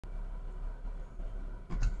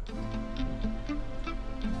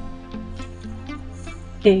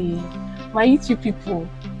Hey, my YouTube people,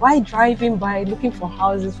 while driving by looking for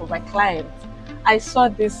houses for my clients, I saw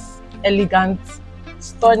this elegant,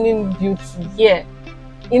 stunning beauty here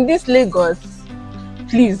in this Lagos.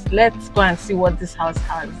 Please, let's go and see what this house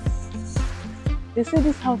has. They say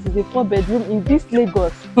this house is a 4-bedroom in this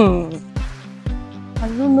Lagos. I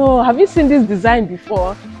don't know. Have you seen this design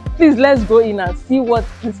before? Please, let's go in and see what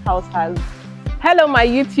this house has. Hello my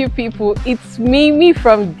YouTube people, it's Mimi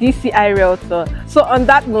from DCI Realtor. So on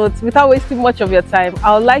that note, without wasting much of your time,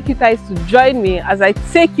 I would like you guys to join me as I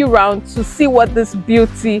take you around to see what this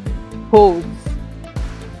beauty holds.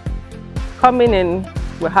 Coming in,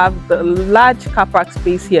 we have the large car park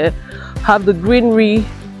space here, have the greenery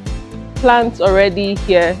plants already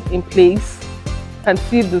here in place. You can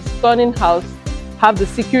see the stunning house, have the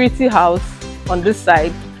security house on this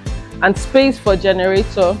side and space for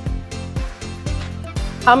generator.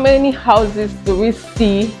 How many houses do we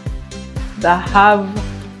see that have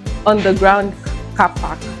underground car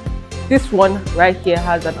park? This one right here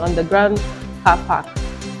has an underground car park.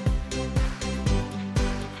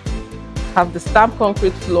 Have the stamped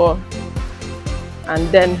concrete floor and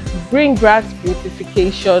then green grass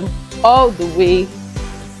beautification all the way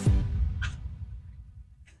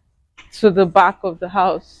to the back of the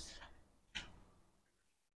house.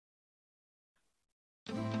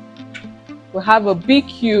 We have a big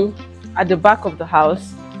queue at the back of the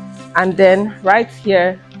house, and then right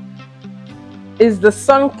here is the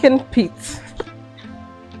sunken pit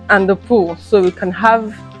and the pool, so we can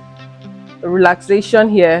have a relaxation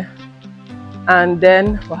here, and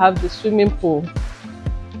then we'll have the swimming pool.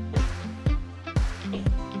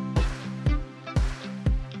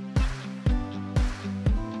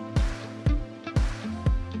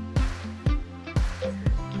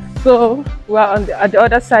 So we're at the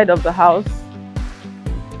other side of the house.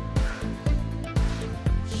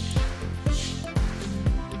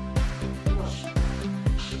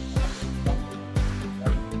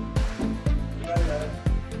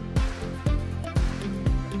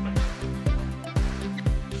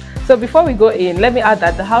 So before we go in, let me add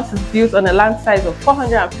that the house is built on a land size of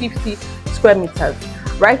 450 square meters.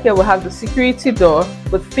 Right here we have the security door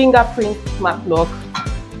with fingerprint smart lock,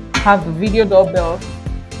 have the video doorbell,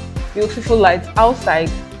 beautiful lights outside.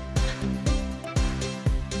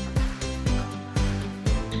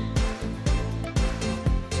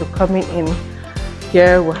 So coming in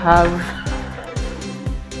here we have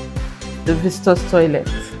the visitor's toilet.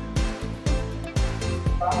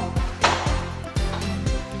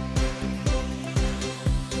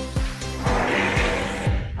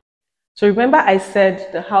 So remember I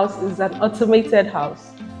said the house is an automated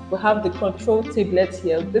house. We have the control tablet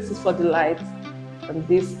here. This is for the lights and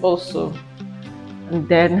this also. And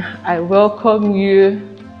then I welcome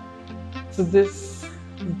you to this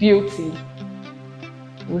beauty.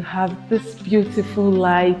 We have this beautiful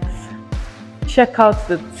light. Check out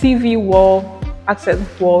the TV wall, accent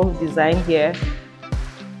wall design here.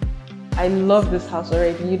 I love this house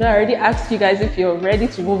already. You know, I already asked you guys if you're ready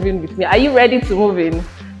to move in with me. Are you ready to move in?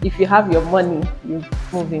 If you have your money, you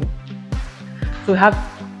move in. So we have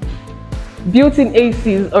built-in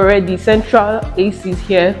ACs already, central ACs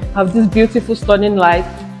here. Have this beautiful stunning light,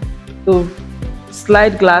 the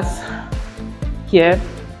slide glass here.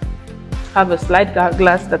 Have a slide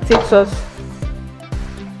glass that takes us,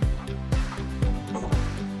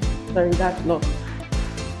 sorry, that's locked.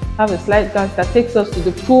 Have a slide glass that takes us to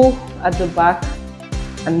the pool at the back,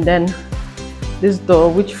 and then this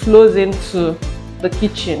door which flows into the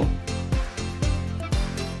kitchen.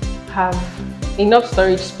 Have enough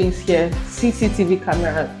storage space here, CCTV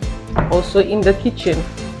camera also in the kitchen.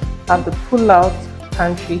 Have the pull-out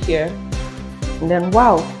pantry here, and then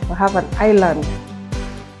wow, we have an island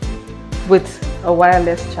with a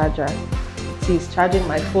wireless charger. See, it's charging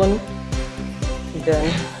my phone. And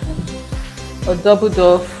then a double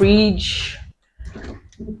door fridge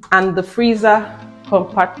and the freezer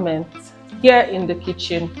compartment here in the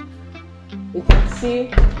kitchen. You can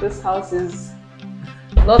see this house is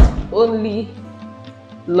not only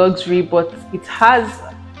luxury, but it has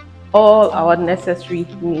all our necessary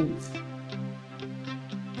needs.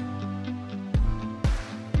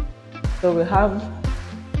 So we have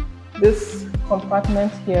this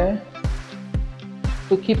compartment here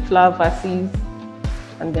to keep flower vases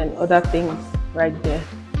and then other things right there.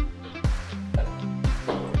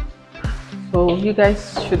 So you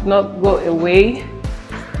guys should not go away.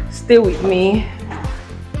 Stay with me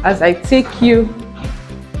as I take you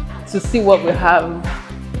to see what we have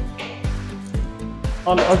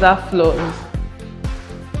on other floors.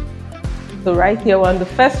 So right here we're on the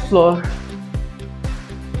first floor.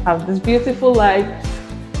 Have this beautiful light,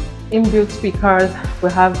 inbuilt speakers, we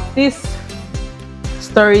have this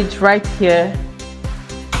storage right here,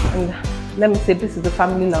 and let me say this is the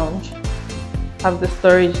family lounge. Have the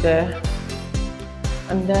storage there,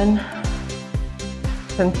 and then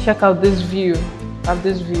you can check out this view. Have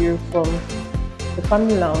this view from the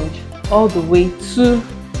family lounge all the way to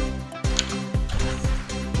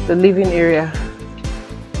the living area,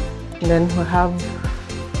 and then we have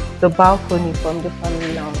the balcony from the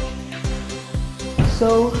family lounge.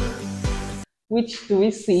 So which do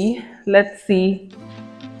we see? Let's see.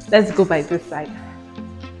 Let's go by this side.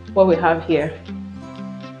 What we have here.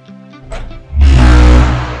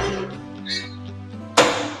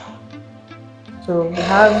 So we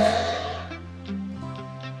have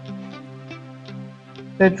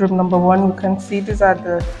bedroom number 1. You can see these are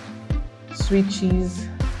the switches,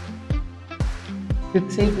 the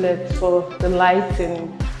tablet for the light in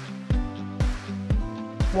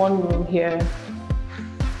one room here,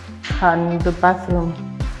 and the bathroom.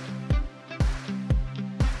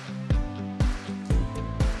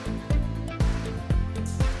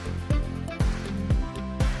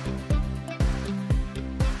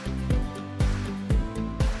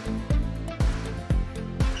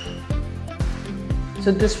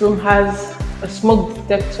 So this room has a smoke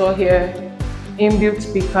detector here, inbuilt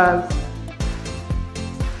speakers,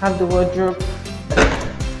 have the wardrobe,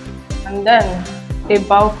 and then a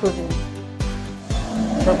balcony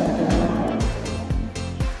from the room.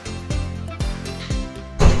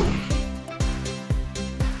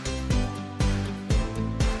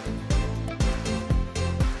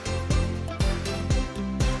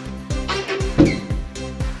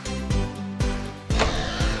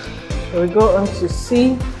 So we go on to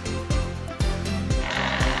see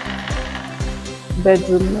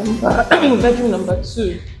bedroom number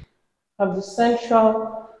 2. Have the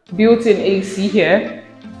central built-in AC here,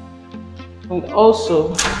 and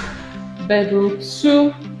also bedroom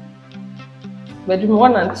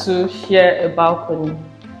 1 and 2 share a balcony.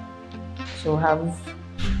 So have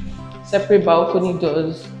separate balcony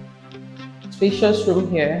doors, spacious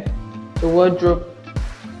room here, the wardrobe,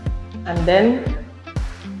 and then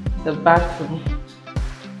the bathroom,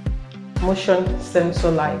 motion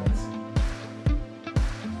sensor lights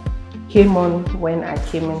came on when I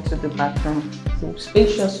came into the bathroom. So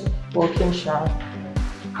spacious walk-in shower.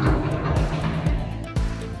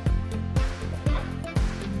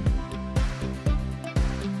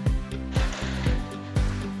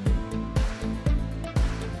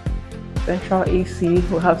 Central AC,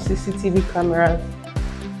 we'll have CCTV cameras,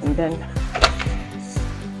 and then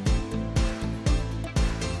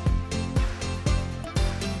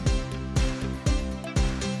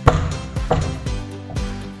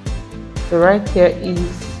so right here is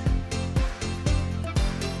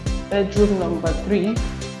bedroom number 3.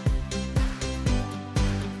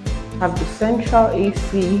 Have the central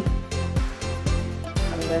AC,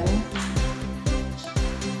 and then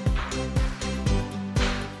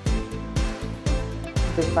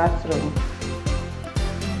the bathroom.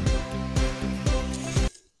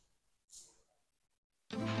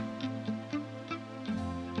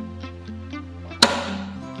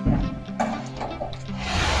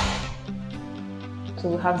 So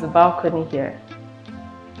we have the balcony here.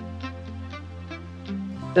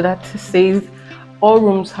 So that says all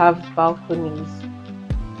rooms have balconies.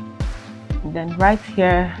 And then right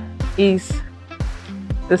here is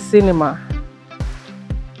the cinema.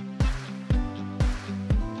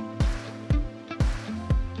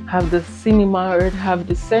 Have the cinema, or have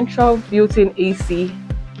the central built-in AC,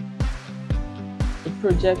 the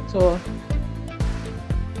projector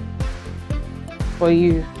for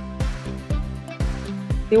you.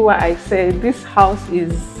 See what I said? This house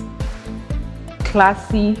is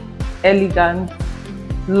classy, elegant,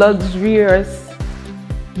 luxurious,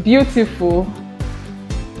 beautiful.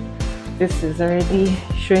 This is already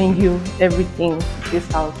showing you everything this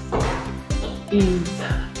house is.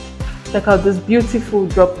 Check out this beautiful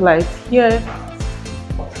drop light here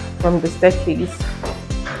from the staircase,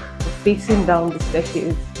 facing down the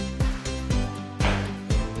staircase.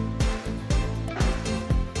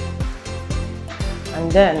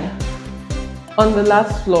 And then on the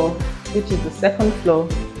last floor, which is the second floor,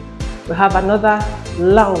 we have another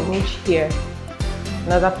lounge here,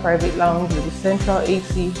 another private lounge with the central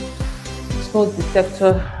AC, smoke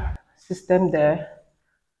detector system there.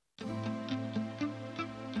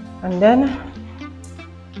 And then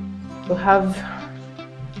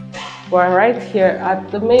we're right here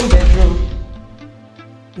at the main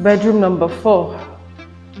bedroom number 4.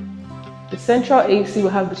 The central AC will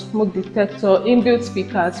have the smoke detector, inbuilt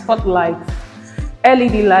speakers, spotlights,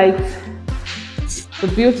 LED lights, the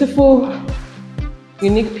beautiful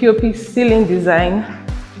Unique POP ceiling design.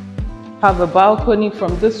 Have a balcony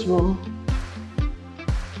from this room.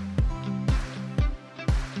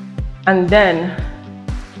 And then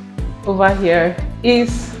over here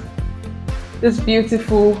is this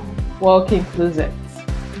beautiful walk-in closet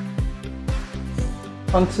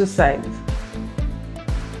on two sides.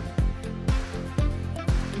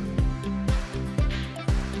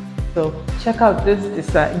 So check out this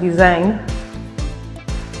design.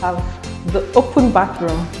 Have the open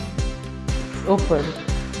bathroom. It's open.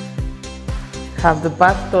 Have the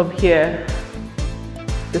bathtub here.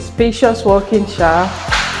 The spacious walk-in shower.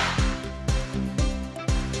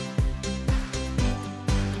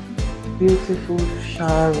 Beautiful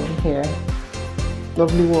shower room here.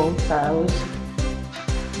 Lovely wall tiles.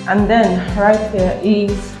 And then right here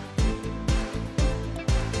is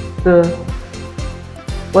the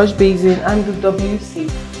wash basin and the WC.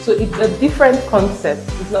 So it's a different concept.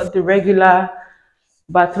 It's not the regular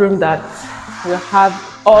bathroom that will have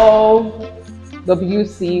all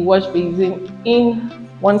WC, wash basin in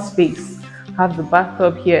one space. Have the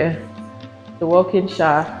bathtub here, the walk-in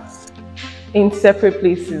shower in separate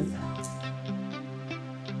places.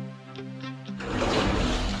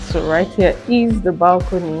 So right here is the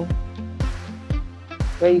balcony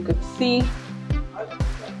where you could see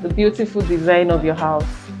the beautiful design of your house.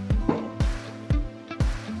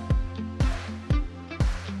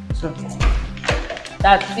 So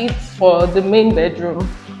that's it for the main bedroom.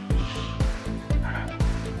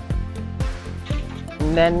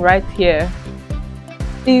 And then right here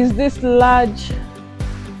is this large,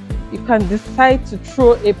 you can decide to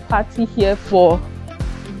throw a party here for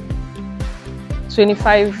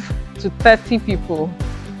 25 to 30 people,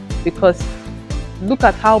 because look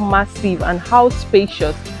at how massive and how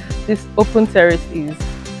spacious this open terrace is.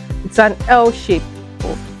 It's an L shape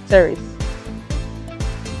terrace.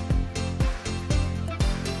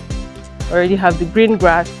 Already have the green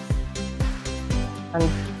grass and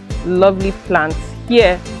lovely plants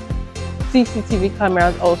here. CCTV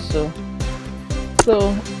cameras also.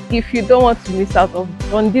 So if you don't want to miss out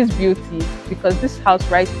on this beauty, because this house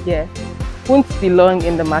right here won't be long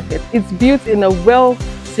in the market. It's built in a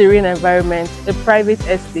serene environment, a private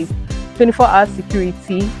estate, 24-hour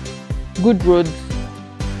security, good roads,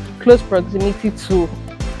 close proximity to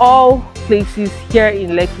all places here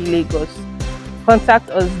in Lekki, Lagos. Contact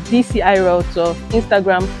us, DCI Realtor,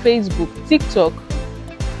 Instagram, Facebook, TikTok,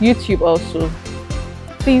 YouTube also.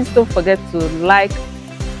 Please don't forget to like,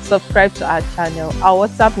 subscribe to our channel. Our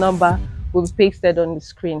WhatsApp number will be pasted on the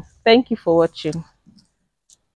screen. Thank you for watching.